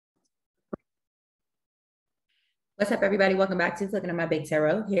What's up, everybody? Welcome back to Looking at My Big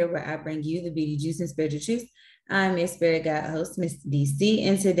Tarot, here where I bring you the beauty, juice, and spiritual truth. I'm your spirit guide host, Miss DC,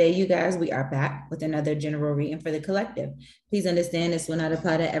 and today, you guys, we are back with another general reading for the collective. Please understand this will not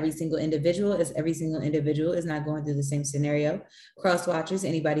apply to every single individual, as every single individual is not going through the same scenario. Cross watchers,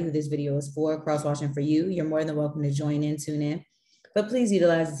 anybody who this video is for, cross watching for you, you're more than welcome to join in, tune in. But please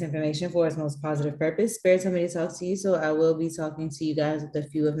utilize this information for its most positive purpose. Spirit told me to talk to you, so I will be talking to you guys with a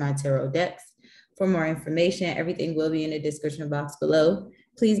few of my tarot decks. For more information, everything will be in the description box below.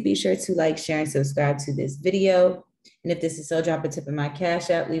 Please be sure to like, share, and subscribe to this video. And if this is so, drop a tip in my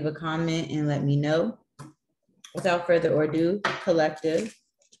Cash App, leave a comment, and let me know. Without further ado, collective,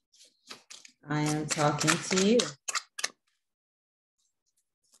 I am talking to you.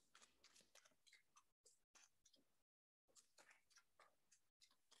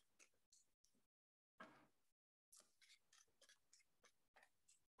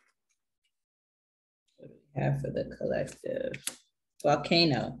 Have for the collective.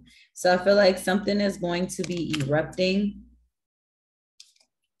 Volcano. So I feel like something is going to be erupting.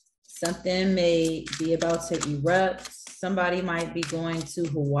 Something may be about to erupt. Somebody might be going to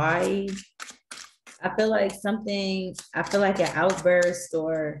Hawaii. I feel like an outburst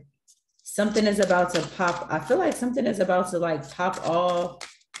or something is about to pop. I feel like something is about to like pop off.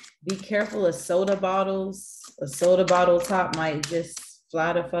 Be careful of soda bottles. A soda bottle top might just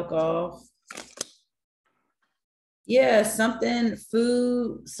fly the fuck off. Yeah, something,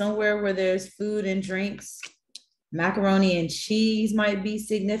 food, somewhere where there's food and drinks. Macaroni and cheese might be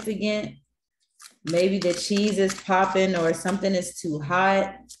significant. Maybe the cheese is popping or something is too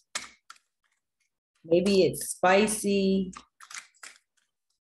hot. Maybe it's spicy.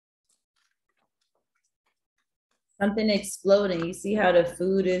 Something exploding. You see how the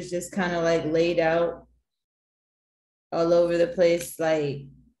food is just kind of like laid out all over the place, like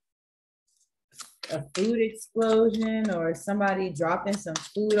a food explosion or somebody dropping some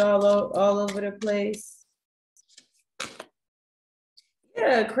food all over the place.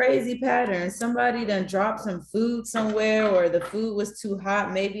 Yeah, crazy pattern. Somebody done dropped some food somewhere or the food was too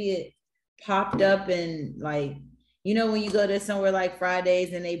hot. Maybe it popped up and like, you know, when you go to somewhere like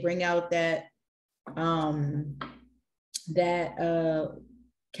Fridays and they bring out that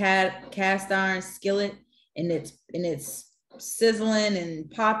cast iron skillet and it's sizzling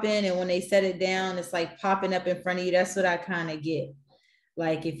and popping, and when they set it down it's like popping up in front of you. That's what I kind of get.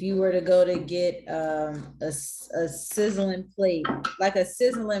 Like if you were to go to get a sizzling plate, like a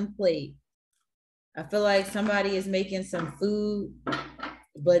sizzling plate, I feel like somebody is making some food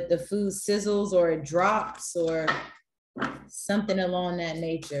but the food sizzles or it drops or something along that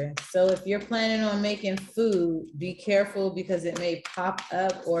nature. So if you're planning on making food, be careful because it may pop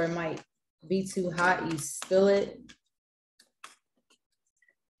up or it might be too hot, you spill it.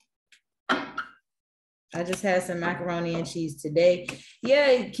 I just had some macaroni and cheese today.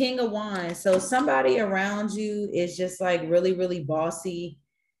 Yeah, King of Wands. So somebody around you is just like really, really bossy.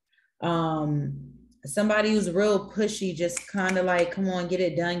 Somebody who's real pushy, just kind of like, come on, get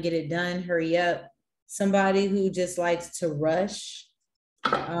it done, hurry up. Somebody who just likes to rush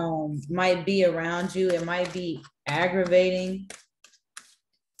might be around you. It might be aggravating.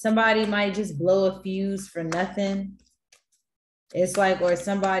 Somebody might just blow a fuse for nothing. It's like, or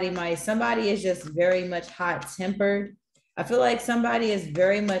somebody is just very much hot tempered. I feel like somebody is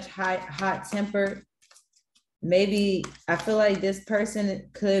very much hot tempered. Maybe I feel like this person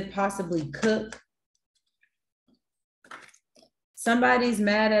could possibly cook. Somebody's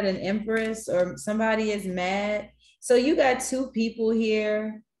mad at an empress or somebody is mad. So you got two people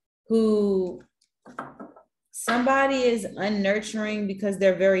here who somebody is unnurturing because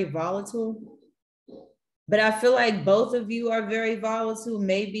they're very volatile. But I feel like both of you are very volatile,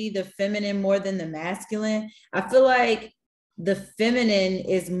 maybe the feminine more than the masculine. I feel like the feminine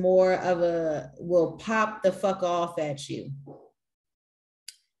is more of will pop the fuck off at you.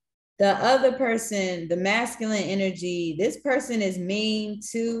 The other person, the masculine energy, this person is mean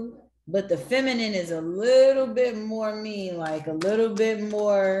too, but the feminine is a little bit more mean, like a little bit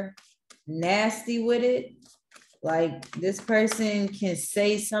more nasty with it. Like this person can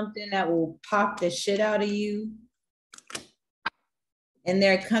say something that will pop the shit out of you. And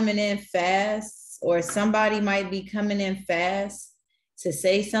they're coming in fast, or somebody might be coming in fast to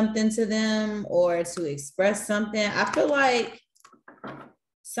say something to them or to express something. I feel like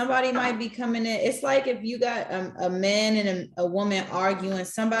somebody might be coming in. It's like if you got a man and a woman arguing,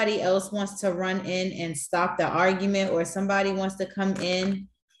 somebody else wants to run in and stop the argument, or somebody wants to come in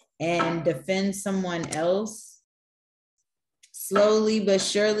and defend someone else. slowly but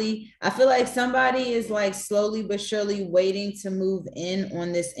surely, I feel like somebody is like slowly but surely waiting to move in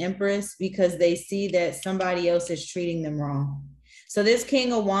on this Empress because they see that somebody else is treating them wrong. So this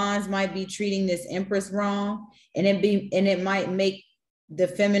King of Wands might be treating this Empress wrong, and it might make the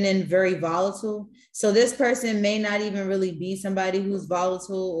feminine very volatile. So this person may not even really be somebody who's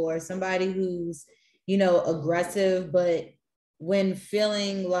volatile or somebody who's, you know, aggressive, but when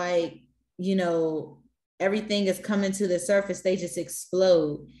feeling like, you know, everything is coming to the surface, they just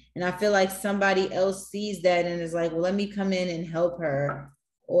explode. And I feel like somebody else sees that and is like, well, let me come in and help her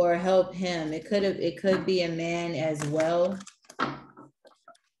or help him. It could be a man as well.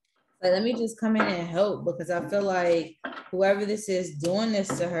 Like, let me just come in and help, because I feel like whoever this is doing this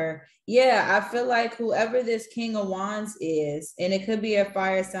to her, yeah, I feel like whoever this King of Wands is, and it could be a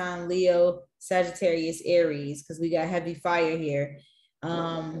fire sign, Leo, Sagittarius, Aries, because we got heavy fire here.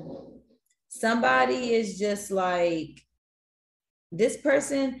 Somebody is just like, this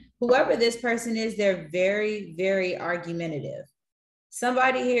person, whoever this person is, they're very, very argumentative.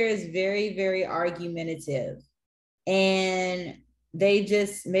 Somebody here is very, very argumentative. And they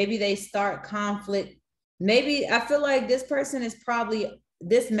just, maybe they start conflict. Maybe I feel like this person is probably,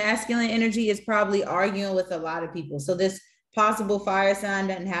 this masculine energy is probably arguing with a lot of people. So this possible fire sign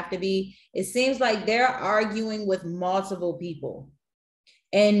doesn't have to be, it seems like they're arguing with multiple people.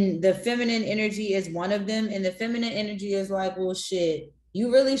 And the feminine energy is one of them. And the feminine energy is like, well, shit,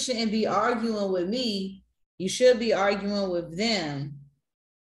 you really shouldn't be arguing with me. You should be arguing with them.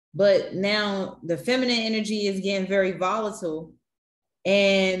 But now the feminine energy is getting very volatile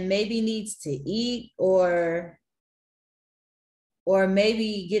and maybe needs to eat, or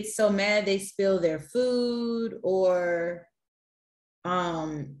maybe get so mad they spill their food, or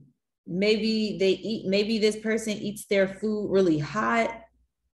maybe this person eats their food really hot.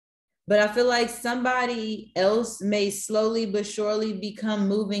 But I feel like somebody else may slowly but surely become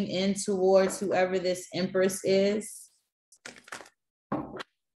moving in towards whoever this Empress is.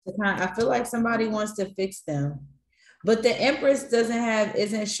 I feel like somebody wants to fix them, but the Empress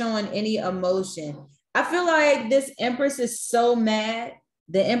isn't showing any emotion. I feel like this Empress is so mad.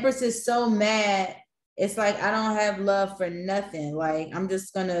 The Empress is so mad. It's like, I don't have love for nothing. Like, I'm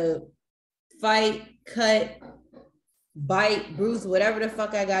just gonna fight, cut, bite, bruise, whatever the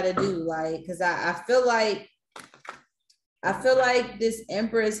fuck I gotta do. Like, cause I feel like this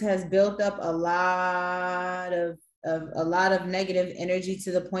Empress has built up a lot of negative energy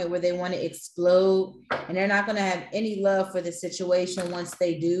to the point where they want to explode, and they're not going to have any love for the situation once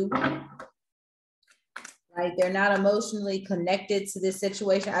they do. Like, they're not emotionally connected to this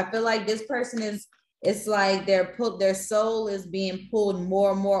situation. I feel like this person is, it's like their soul is being pulled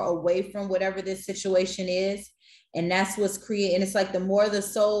more and more away from whatever this situation is. And that's what's creating. And it's like, the more the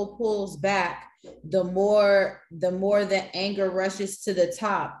soul pulls back, the more the anger rushes to the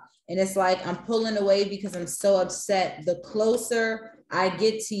top. And it's like, I'm pulling away because I'm so upset. The closer I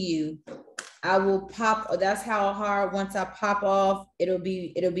get to you, I will pop. That's how hard, once I pop off, it'll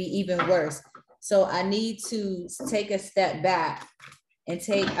be even worse. So I need to take a step back and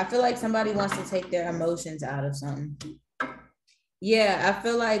I feel like somebody wants to take their emotions out of something. Yeah, I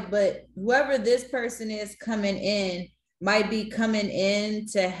feel like, but whoever this person is coming in might be coming in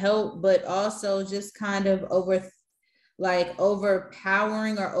to help, but also just kind of overpowering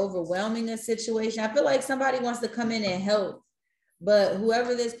or overwhelming a situation. I feel like somebody wants to come in and help, but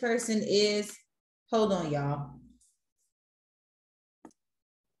whoever this person is, hold on, y'all.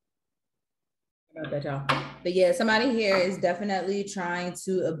 About that, y'all. But yeah, somebody here is definitely trying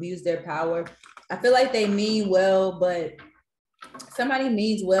to abuse their power. I feel like they mean well, but somebody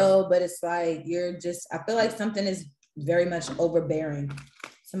means well, but it's like, I feel like something is very much overbearing.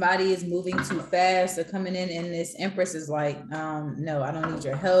 Somebody is moving too fast or coming in, and this Empress is like, no, I don't need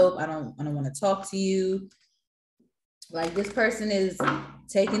your help. I don't want to talk to you. Like, this person is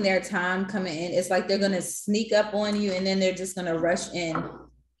taking their time coming in. It's like they're going to sneak up on you, and then they're just going to rush in,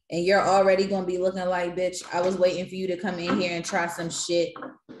 and you're already going to be looking like, bitch, I was waiting for you to come in here and try some shit.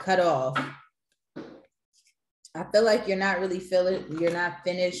 Cut off. I feel like you're not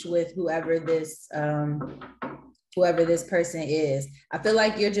finished with whoever this person is. I feel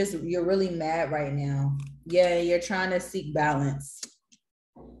like you're really mad right now. Yeah, you're trying to seek balance.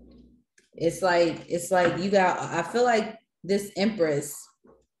 It's like I feel like this Empress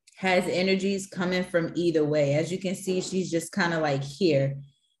has energies coming from either way. As you can see, she's just kind of like here,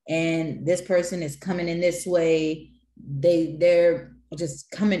 and this person is coming in this way. They're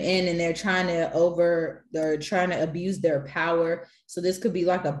just coming in, and they're trying to abuse their power. So this could be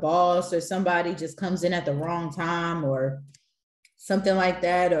like a boss, or somebody just comes in at the wrong time, or something like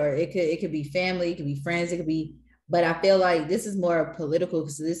that. Or it could be family, it could be friends, it could be But I feel like this is more political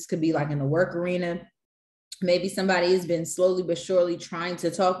because this could be like in the work arena. Maybe somebody has been slowly but surely trying to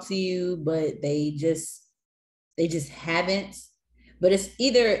talk to you, but they just haven't. But it's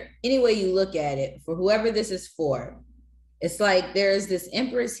either any way you look at it, for whoever this is for, it's like there's this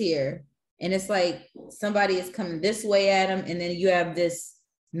empress here, and it's like somebody is coming this way at him, and then you have this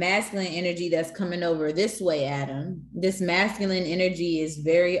masculine energy that's coming over this way at him. This masculine energy is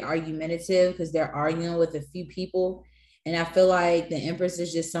very argumentative because they're arguing with a few people. And I feel like the empress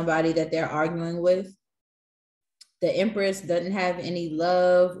is just somebody that they're arguing with. The empress doesn't have any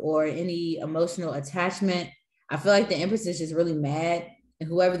love or any emotional attachment. I feel like the empress is just really mad. And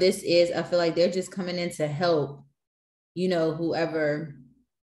whoever this is, I feel like they're just coming in to help, whoever,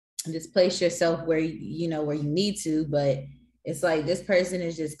 just place yourself where where you need to. But it's like this person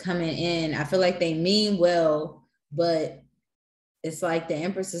is just coming in. I feel like they mean well, but it's like the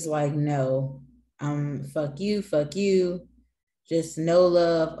empress is like, no, fuck you. Just no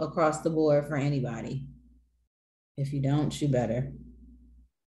love across the board for anybody. If you don't, you better.